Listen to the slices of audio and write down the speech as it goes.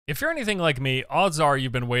If you're anything like me, odds are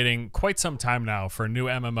you've been waiting quite some time now for a new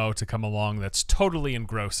MMO to come along that's totally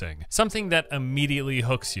engrossing. Something that immediately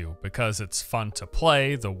hooks you because it's fun to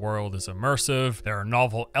play, the world is immersive, there are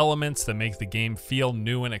novel elements that make the game feel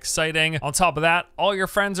new and exciting. On top of that, all your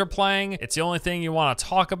friends are playing, it's the only thing you want to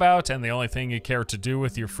talk about and the only thing you care to do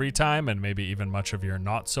with your free time, and maybe even much of your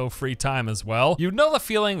not so free time as well. You know the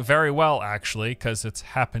feeling very well actually, because it's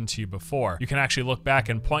happened to you before. You can actually look back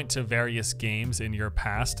and point to various games in your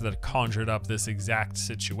past that conjured up this exact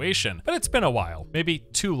situation. But it's been a while, maybe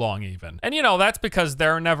too long even. And you know, that's because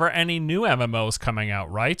there are never any new MMOs coming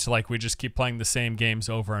out, right? Like we just keep playing the same games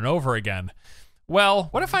over and over again. Well,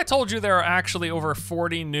 what if I told you there are actually over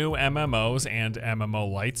 40 new MMOs and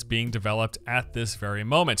MMO lights being developed at this very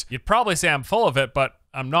moment? You'd probably say I'm full of it, but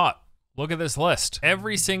I'm not. Look at this list.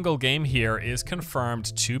 Every single game here is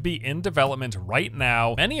confirmed to be in development right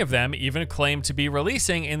now. Many of them even claim to be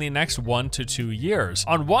releasing in the next 1 to 2 years.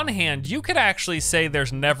 On one hand, you could actually say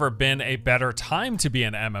there's never been a better time to be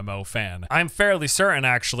an MMO fan. I'm fairly certain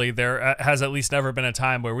actually there has at least never been a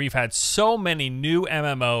time where we've had so many new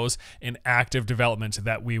MMOs in active development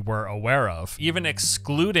that we were aware of. Even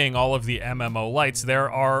excluding all of the MMO lights,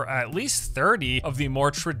 there are at least 30 of the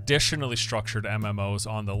more traditionally structured MMOs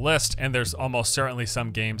on the list. And there's almost certainly some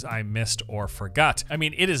games I missed or forgot. I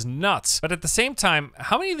mean, it is nuts. But at the same time,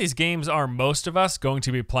 how many of these games are most of us going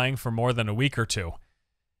to be playing for more than a week or two?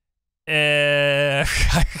 I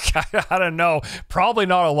don't know. Probably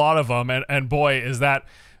not a lot of them. And boy, is that...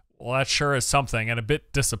 well, that sure is something, and a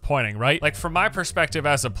bit disappointing, right? Like from my perspective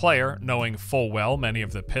as a player, knowing full well many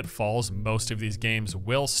of the pitfalls most of these games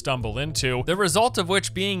will stumble into, the result of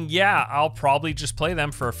which being, yeah, I'll probably just play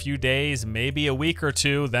them for a few days, maybe a week or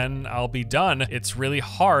two, then I'll be done. It's really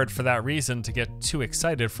hard for that reason to get too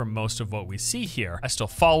excited from most of what we see here. I still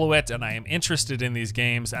follow it, and I am interested in these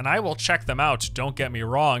games, and I will check them out, don't get me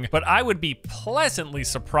wrong, but I would be pleasantly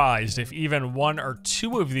surprised if even 1 or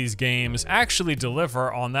 2 of these games actually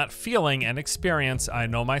deliver on that feeling and experience I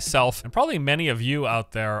know myself and probably many of you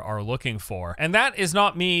out there are looking for. And that is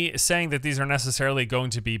not me saying that these are necessarily going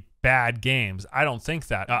to be bad games. I don't think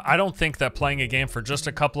that. I don't think that playing a game for just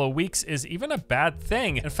a couple of weeks is even a bad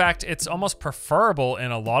thing. In fact, it's almost preferable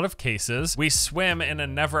in a lot of cases. We swim in a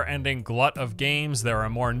never-ending glut of games. There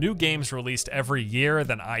are more new games released every year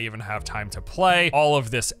than I even have time to play. All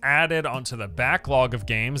of this added onto the backlog of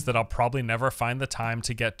games that I'll probably never find the time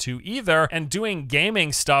to get to either. And doing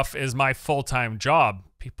gaming stuff is my full-time job.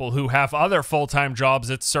 People who have other full-time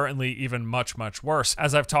jobs, it's certainly even much, much worse.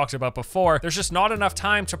 As I've talked about before, there's just not enough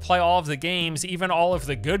time to play all of the games, even all of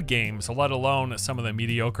the good games, let alone some of the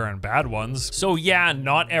mediocre and bad ones. So yeah,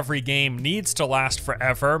 not every game needs to last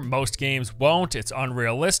forever. Most games won't, it's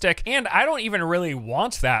unrealistic, and I don't even really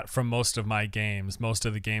want that from most of my games, most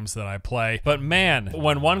of the games that I play. But man,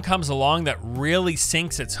 when one comes along that really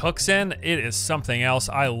sinks its hooks in, it is something else.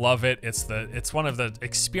 I love it. It's one of the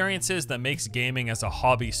experiences that makes gaming as a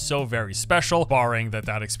hobby so very special, barring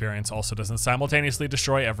that experience also doesn't simultaneously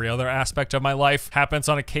destroy every other aspect of my life. Happens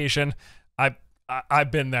on occasion.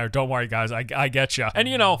 I've been there, don't worry guys, I get ya. And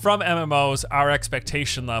you know, from MMOs, our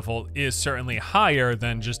expectation level is certainly higher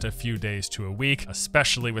than just a few days to a week,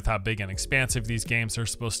 especially with how big and expansive these games are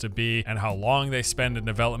supposed to be and how long they spend in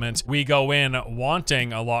development. We go in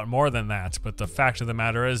wanting a lot more than that, but the fact of the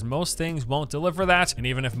matter is most things won't deliver that, and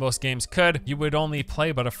even if most games could, you would only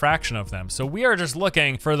play but a fraction of them. So we are just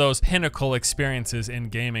looking for those pinnacle experiences in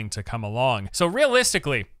gaming to come along. So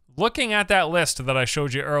realistically, looking at that list that I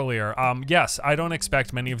showed you earlier, yes, I don't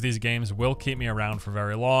expect many of these games will keep me around for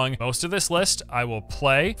very long. Most of this list I will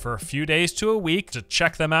play for a few days to a week to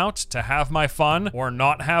check them out, to have my fun or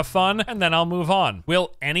not have fun, and then I'll move on.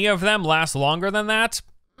 Will any of them last longer than that?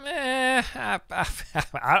 I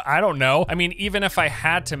don't know. I mean, even if I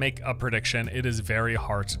had to make a prediction, it is very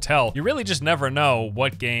hard to tell. You really just never know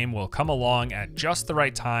what game will come along at just the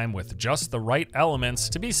right time with just the right elements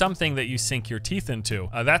to be something that you sink your teeth into.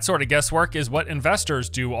 That sort of guesswork is what investors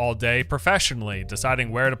do all day professionally, deciding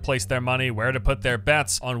where to place their money, where to put their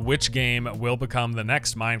bets on which game will become the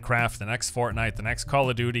next Minecraft, the next Fortnite, the next Call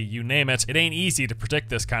of Duty, you name it. It ain't easy to predict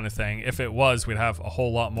this kind of thing. If it was, we'd have a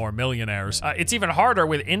whole lot more millionaires. It's even harder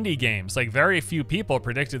with indie games. Like very few people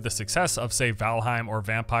predicted the success of, say, Valheim or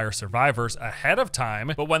Vampire Survivors ahead of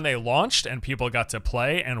time, but when they launched and people got to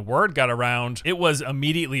play and word got around, it was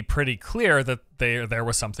immediately pretty clear that there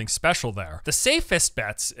was something special there. The safest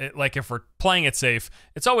bets, like if we're playing it safe,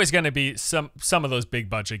 it's always going to be some of those big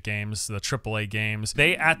budget games, the AAA games.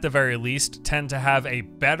 They, at the very least, tend to have a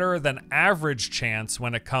better than average chance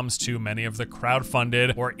when it comes to many of the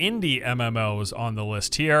crowdfunded or indie MMOs on the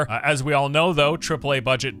list here. As we all know, though, AAA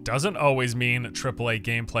budget doesn't always mean AAA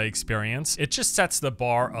gameplay experience. It just sets the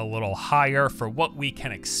bar a little higher for what we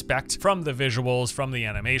can expect from the visuals, from the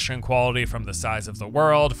animation quality, from the size of the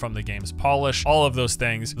world, from the game's polish, all of those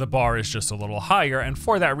things. The bar is just a little higher, and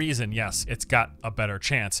for that reason, yes, it's got a better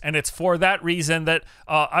chance. And it's for that reason that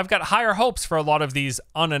I've got higher hopes for a lot of these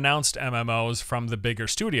unannounced MMOs from the bigger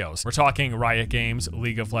studios. We're talking Riot Games,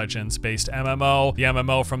 League of Legends based MMO, the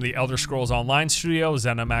MMO from the Elder Scrolls Online studio,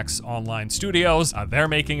 ZeniMax Online Studios. They're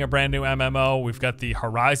making a brand new MMO. We've got the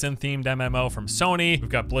Horizon themed MMO from Sony. We've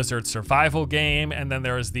got Blizzard's survival game, and then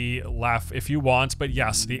there's the, laugh if you want, but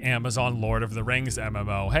yes, the Amazon Lord of the Rings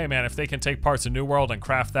MMO. Hey man, if they can take parts of New World and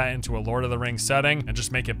craft that into a Lord of the Rings setting and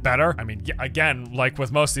just make it better, I mean, again, like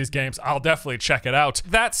with most of these games, I'll definitely check it out.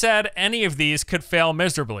 That said, any of these could fail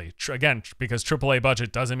miserably. Again, because AAA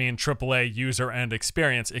budget doesn't mean AAA user end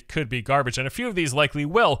experience. It could be garbage, and a few of these likely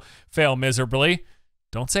will fail miserably.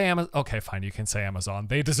 Don't say Amazon. Okay, fine, you can say Amazon.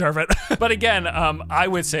 They deserve it. But again, I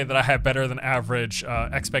would say that I have better than average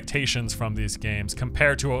expectations from these games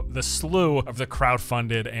compared to the slew of the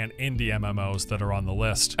crowdfunded and indie MMOs that are on the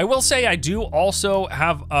list. I will say I do also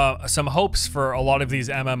have some hopes for a lot of these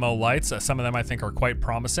MMO lights. Some of them I think are quite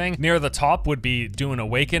promising. Near the top would be Dune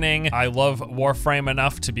Awakening. I love Warframe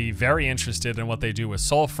enough to be very interested in what they do with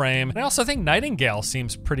Soulframe. And I also think Nightingale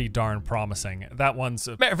seems pretty darn promising. That one's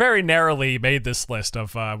very narrowly made this list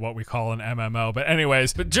of what we call an MMO. But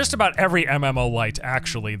anyways, but just about every MMO light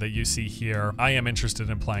actually that you see here, I am interested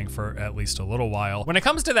in playing for at least a little while. When it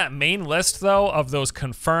comes to that main list though, of those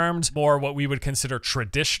confirmed, more what we would consider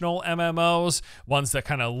traditional MMOs, ones that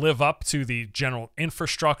kind of live up to the general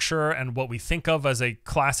infrastructure and what we think of as a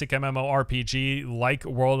classic MMORPG like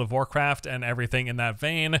World of Warcraft and everything in that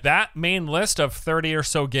vein, that main list of 30 or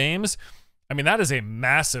so games, I mean, that is a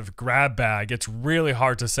massive grab bag. It's really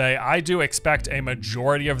hard to say. I do expect a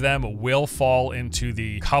majority of them will fall into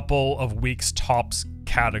the couple of weeks tops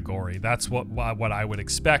category. That's what I would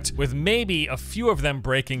expect, with maybe a few of them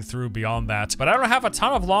breaking through beyond that. But I don't have a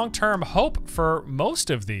ton of long-term hope for most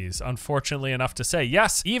of these, unfortunately enough to say.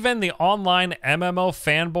 Yes, even the online MMO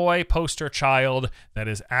fanboy poster child that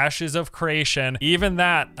is Ashes of Creation, even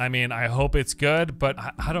that, I mean, I hope it's good, but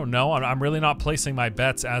I don't know. I'm really not placing my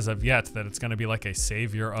bets as of yet that it's going to be like a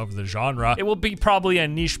savior of the genre. It will be probably a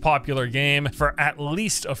niche popular game for at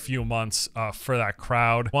least a few months for that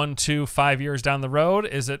crowd. 1, 2, 5 years down the road,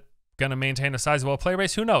 is it going to maintain a sizable player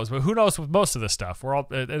base? Who knows? But who knows with most of this stuff?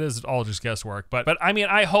 It is all just guesswork. But I mean,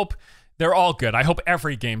 I hope they're all good. I hope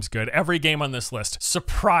every game's good. Every game on this list.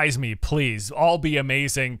 Surprise me, please. All be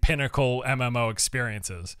amazing pinnacle MMO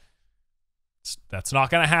experiences. That's not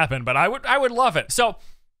going to happen, but I would love it. So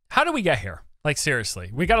how do we get here? Like,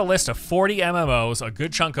 seriously, we got a list of 40 MMOs, a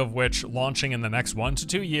good chunk of which launching in the next 1 to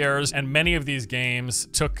 2 years, and many of these games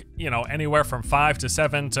took, you know, anywhere from 5 to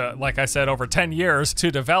 7 to, like I said, over 10 years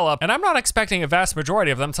to develop, and I'm not expecting a vast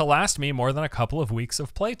majority of them to last me more than a couple of weeks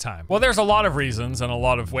of playtime. Well, there's a lot of reasons and a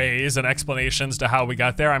lot of ways and explanations to how we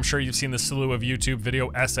got there. I'm sure you've seen the slew of YouTube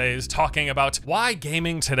video essays talking about why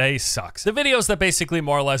gaming today sucks. The videos that basically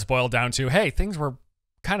more or less boil down to, hey, things were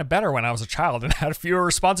kind of better when I was a child and had fewer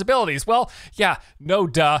responsibilities. Well, yeah, no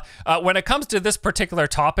duh. When it comes to this particular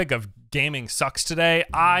topic of gaming sucks today,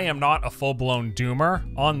 I am not a full-blown doomer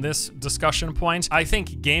on this discussion point. I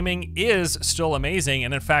think gaming is still amazing,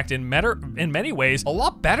 and in fact, in many ways, a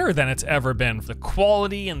lot better than it's ever been. The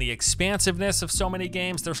quality and the expansiveness of so many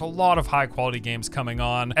games, there's a lot of high-quality games coming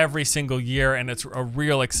on every single year, and it's a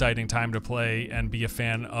real exciting time to play and be a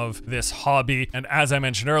fan of this hobby. And as I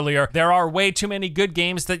mentioned earlier, there are way too many good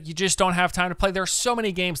games that you just don't have time to play. There are so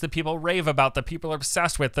many games that people rave about, that people are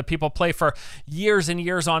obsessed with, that people play for years and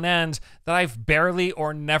years on end, that I've barely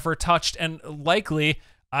or never touched, and likely,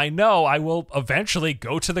 I know I will eventually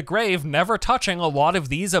go to the grave never touching a lot of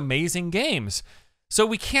these amazing games. So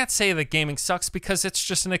we can't say that gaming sucks because it's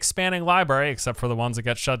just an expanding library, except for the ones that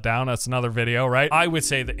get shut down. That's another video, right? I would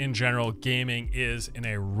say that in general, gaming is in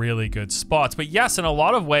a really good spot. But yes, in a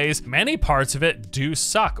lot of ways, many parts of it do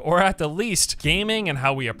suck, or at the least, gaming and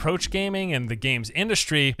how we approach gaming and the games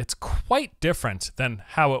industry, it's quite different than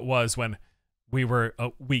how it was when we were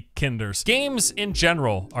weak kinders. Games in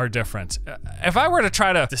general are different. If I were to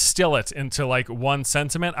try to distill it into like one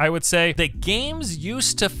sentiment, I would say that games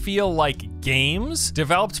used to feel like games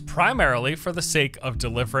developed primarily for the sake of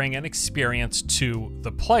delivering an experience to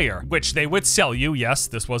the player, which they would sell you. Yes,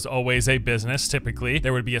 this was always a business. Typically,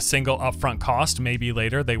 there would be a single upfront cost. Maybe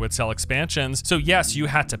later they would sell expansions. So yes, you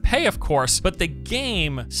had to pay, of course, but the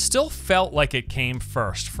game still felt like it came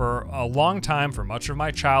first for a long time, for much of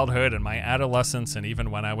my childhood and my adolescence, and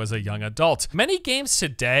even when I was a young adult. Many games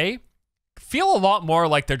today feel a lot more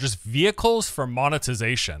like they're just vehicles for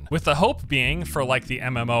monetization, with the hope being for like the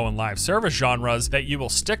MMO and live service genres that you will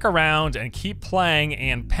stick around and keep playing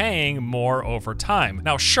and paying more over time.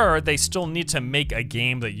 Now, sure, they still need to make a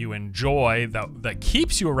game that you enjoy that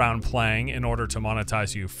keeps you around playing in order to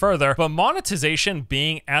monetize you further, but monetization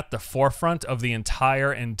being at the forefront of the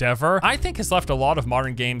entire endeavor, I think has left a lot of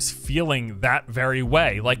modern games feeling that very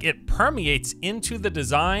way. Like it permeates into the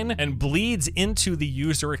design and bleeds into the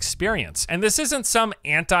user experience. And this isn't some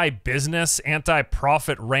anti-business,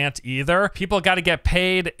 anti-profit rant either. People got to get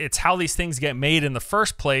paid. It's how these things get made in the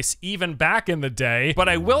first place, even back in the day. But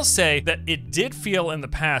I will say that it did feel in the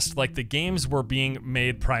past like the games were being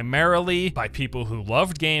made primarily by people who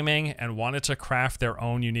loved gaming and wanted to craft their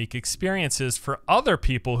own unique experiences for other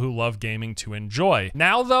people who love gaming to enjoy.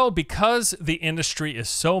 Now though, because the industry is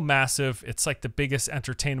so massive, it's like the biggest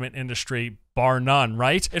entertainment industry bar none,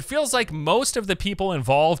 right? It feels like most of the people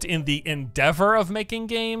involved in the endeavor of making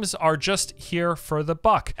games are just here for the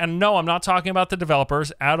buck. And no, I'm not talking about the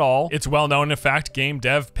developers at all. It's well known, in fact, game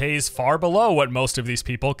dev pays far below what most of these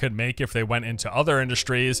people could make if they went into other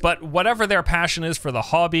industries. But whatever their passion is for the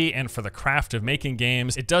hobby and for the craft of making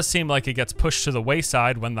games, it does seem like it gets pushed to the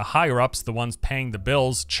wayside when the higher-ups, the ones paying the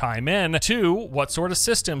bills, chime in to what sort of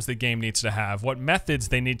systems the game needs to have, what methods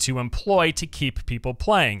they need to employ to keep people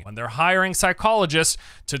playing. When they're hiring psychologists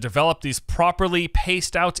to develop these properly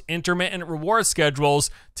paced out intermittent reward schedules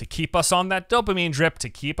to keep us on that dopamine drip, to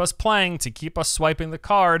keep us playing, to keep us swiping the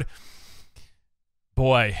card.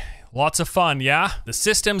 Boy, lots of fun, yeah? The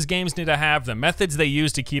systems games need to have, the methods they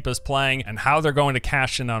use to keep us playing, and how they're going to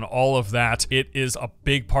cash in on all of that. It is a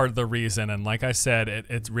big part of the reason, and like I said,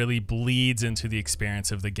 it really bleeds into the experience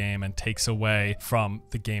of the game and takes away from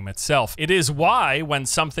the game itself. It is why when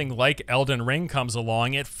something like Elden Ring comes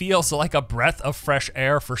along, it feels like a breath of fresh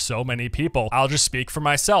air for so many people. I'll just speak for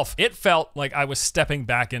myself. It felt like I was stepping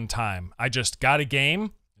back in time. I just got a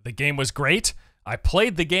game, the game was great, I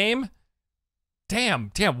played the game.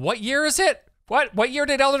 Damn, what year is it? What year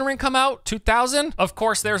did Elden Ring come out? 2000? Of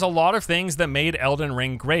course, there's a lot of things that made Elden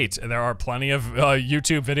Ring great. There are plenty of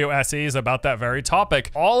YouTube video essays about that very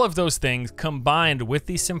topic. All of those things combined with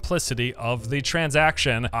the simplicity of the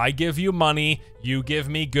transaction. I give you money, you give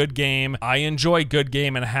me good game, I enjoy good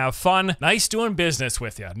game and have fun. Nice doing business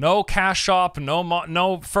with you. No cash shop,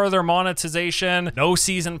 no further monetization, no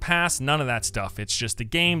season pass, none of that stuff. It's just the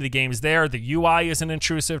game's there. The UI isn't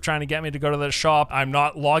intrusive trying to get me to go to the shop. I'm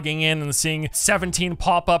not logging in and seeing 17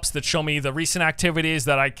 pop-ups that show me the recent activities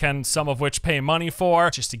that I can, some of which pay money for.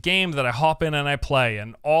 It's just a game that I hop in and I play,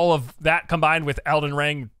 and all of that combined with Elden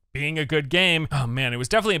Ring being a good game, oh man, it was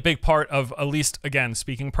definitely a big part of, at least again,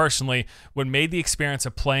 speaking personally, what made the experience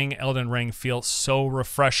of playing Elden Ring feel so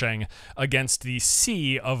refreshing against the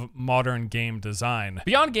sea of modern game design.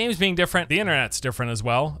 Beyond games being different, the internet's different as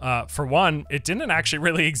well. For one, it didn't actually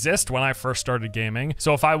really exist when I first started gaming.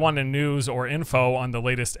 So if I wanted news or info on the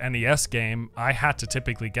latest NES game, I had to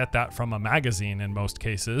typically get that from a magazine in most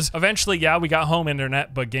cases. Eventually, yeah, we got home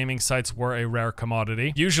internet, but gaming sites were a rare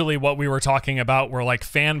commodity. Usually what we were talking about were like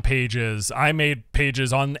fan pages. I made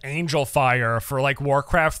pages on Angel Fire for like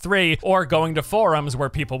Warcraft 3, or going to forums where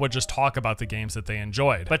people would just talk about the games that they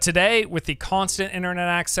enjoyed. But today, with the constant internet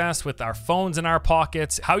access, with our phones in our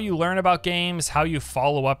pockets, how you learn about games, how you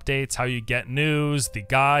follow updates, how you get news, the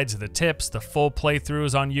guides, the tips, the full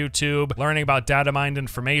playthroughs on YouTube, learning about data mined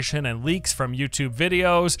information and leaks from YouTube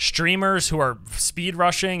videos, streamers who are speed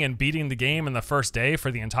rushing and beating the game in the first day for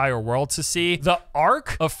the entire world to see. The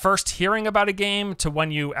arc of first hearing about a game to when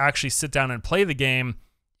you actually sit down and play the game,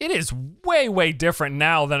 it is way, way different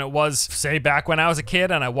now than it was, say, back when I was a kid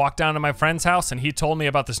and I walked down to my friend's house and he told me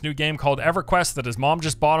about this new game called EverQuest that his mom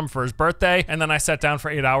just bought him for his birthday, and then I sat down for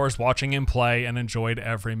 8 hours watching him play and enjoyed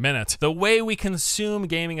every minute. The way we consume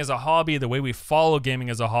gaming as a hobby, the way we follow gaming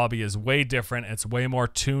as a hobby is way different. It's way more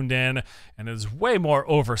tuned in and it is way more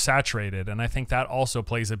oversaturated, and I think that also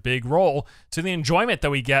plays a big role to the enjoyment that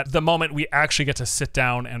we get the moment we actually get to sit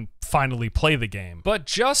down and finally play the game. But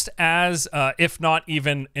just as, if not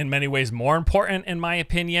even in many ways more important, in my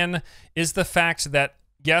opinion, is the fact that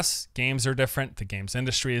yes, games are different, the games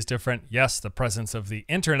industry is different, yes, the presence of the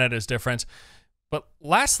internet is different, But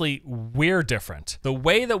lastly, we're different. The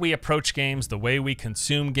way that we approach games, the way we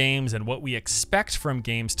consume games, and what we expect from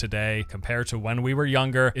games today compared to when we were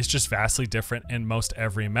younger is just vastly different in most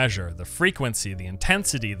every measure. The frequency, the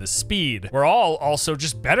intensity, the speed. We're all also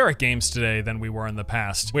just better at games today than we were in the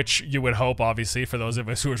past, which you would hope, obviously, for those of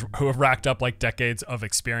us who have racked up like decades of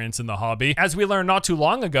experience in the hobby. As we learned not too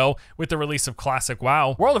long ago with the release of Classic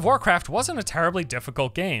WoW, World of Warcraft wasn't a terribly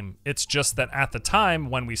difficult game. It's just that at the time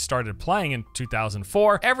when we started playing in 2004,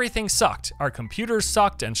 everything sucked. Our computers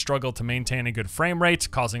sucked and struggled to maintain a good frame rate,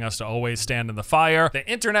 causing us to always stand in the fire. The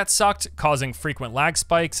internet sucked, causing frequent lag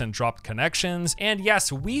spikes and dropped connections. And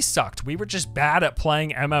yes, we sucked. We were just bad at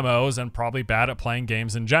playing MMOs and probably bad at playing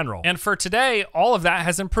games in general. And for today, all of that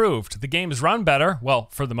has improved. The games run better, well,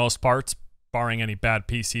 for the most part, barring any bad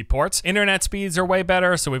PC ports. Internet speeds are way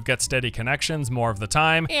better, so we've got steady connections more of the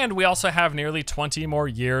time. And we also have nearly 20 more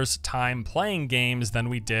years time playing games than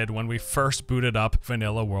we did when we first booted up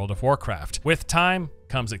vanilla World of Warcraft. With time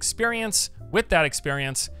comes experience. With that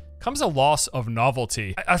experience comes a loss of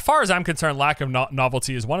novelty. As far as I'm concerned, lack of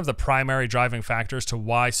novelty is one of the primary driving factors to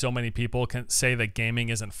why so many people can say that gaming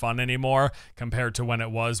isn't fun anymore compared to when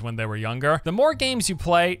it was when they were younger. The more games you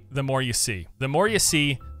play, the more you see. The more you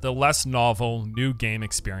see, the less novel new game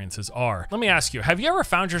experiences are. Let me ask you, have you ever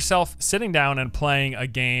found yourself sitting down and playing a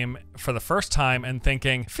game for the first time and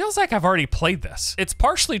thinking, feels like I've already played this? It's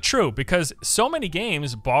partially true because so many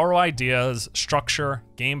games borrow ideas, structure,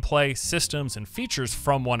 gameplay, systems, and features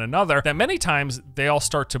from one another that many times they all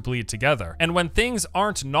start to bleed together. And when things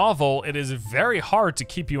aren't novel, it is very hard to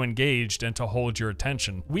keep you engaged and to hold your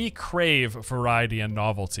attention. We crave variety and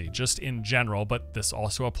novelty, just in general, but this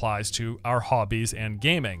also applies to our hobbies and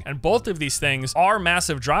gaming. And both of these things are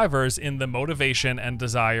massive drivers in the motivation and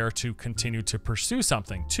desire to continue to pursue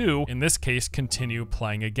something, to, in this case, continue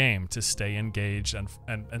playing a game, to stay engaged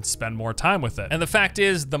and spend more time with it. And the fact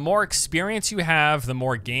is, the more experience you have, the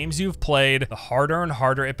more games you've played, the harder and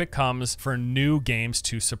harder it becomes for new games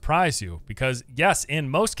to surprise you. Because yes, in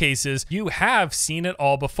most cases, you have seen it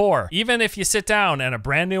all before. Even if you sit down and a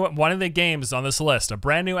brand new, one of the games on this list, a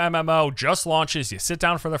brand new MMO just launches, you sit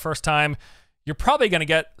down for the first time, you're probably going to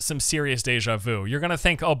get some serious deja vu. You're going to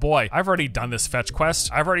think, oh boy, I've already done this fetch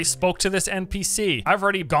quest. I've already spoke to this NPC. I've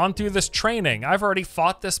already gone through this training. I've already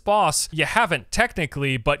fought this boss. You haven't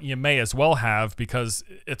technically, but you may as well have because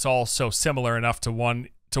it's all so similar enough to one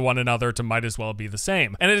another to might as well be the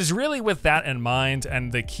same. And it is really with that in mind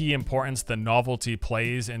and the key importance the novelty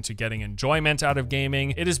plays into getting enjoyment out of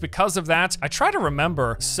gaming. It is because of that, I try to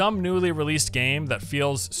remember some newly released game that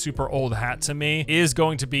feels super old hat to me is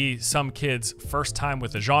going to be some kid's first time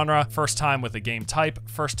with the genre, first time with a game type,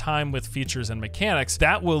 first time with features and mechanics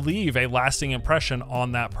that will leave a lasting impression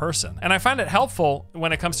on that person. And I find it helpful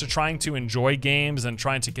when it comes to trying to enjoy games and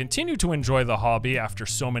trying to continue to enjoy the hobby after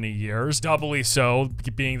so many years, doubly so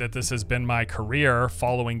being that this has been my career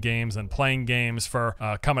following games and playing games for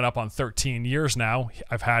coming up on 13 years now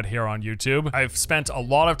I've had here on YouTube. I've spent a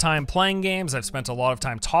lot of time playing games. I've spent a lot of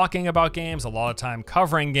time talking about games, a lot of time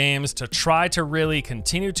covering games to try to really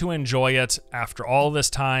continue to enjoy it after all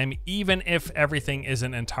this time. Even if everything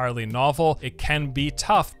isn't entirely novel, it can be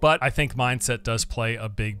tough, but I think mindset does play a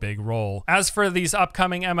big role. As for these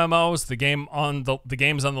upcoming MMOs, the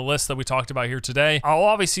games on the list that we talked about here today, I'll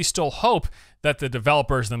obviously still hope that the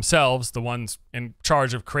developers themselves, the ones in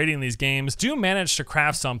charge of creating these games, do manage to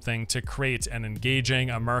craft something to create an engaging,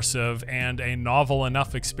 immersive, and a novel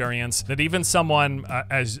enough experience that even someone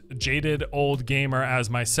as jaded old gamer as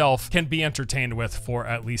myself can be entertained with for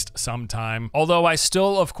at least some time. Although I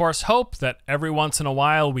still, of course, hope that every once in a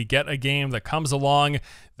while we get a game that comes along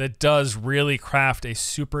that does really craft a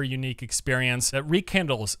super unique experience that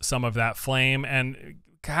rekindles some of that flame and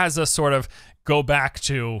has us sort of go back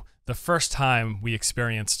to the first time we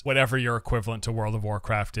experienced whatever your equivalent to World of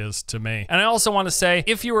Warcraft is to me. And I also want to say,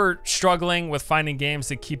 if you were struggling with finding games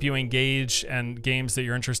that keep you engaged and games that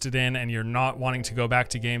you're interested in, and you're not wanting to go back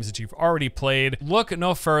to games that you've already played, look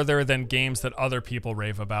no further than games that other people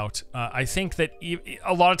rave about. I think that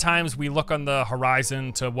a lot of times we look on the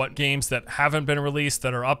horizon to what games that haven't been released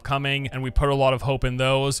that are upcoming, and we put a lot of hope in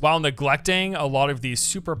those, while neglecting a lot of these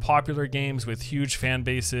super popular games with huge fan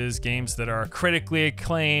bases, games that are critically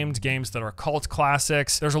acclaimed, games that are cult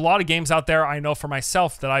classics. There's a lot of games out there I know for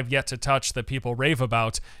myself that I've yet to touch that people rave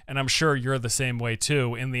about, and I'm sure you're the same way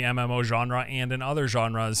too in the MMO genre and in other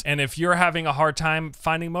genres. And if you're having a hard time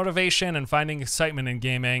finding motivation and finding excitement in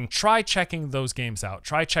gaming, try checking those games out.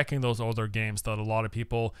 Try checking those older games that a lot of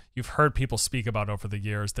people, you've heard people speak about over the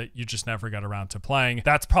years that you just never got around to playing.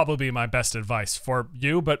 That's probably my best advice for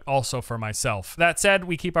you, but also for myself. That said,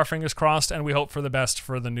 we keep our fingers crossed and we hope for the best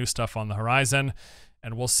for the new stuff on the horizon,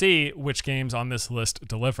 and we'll see which games on this list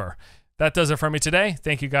deliver. That does it for me today.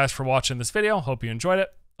 Thank you guys for watching this video. Hope you enjoyed it.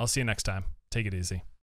 I'll see you next time. Take it easy.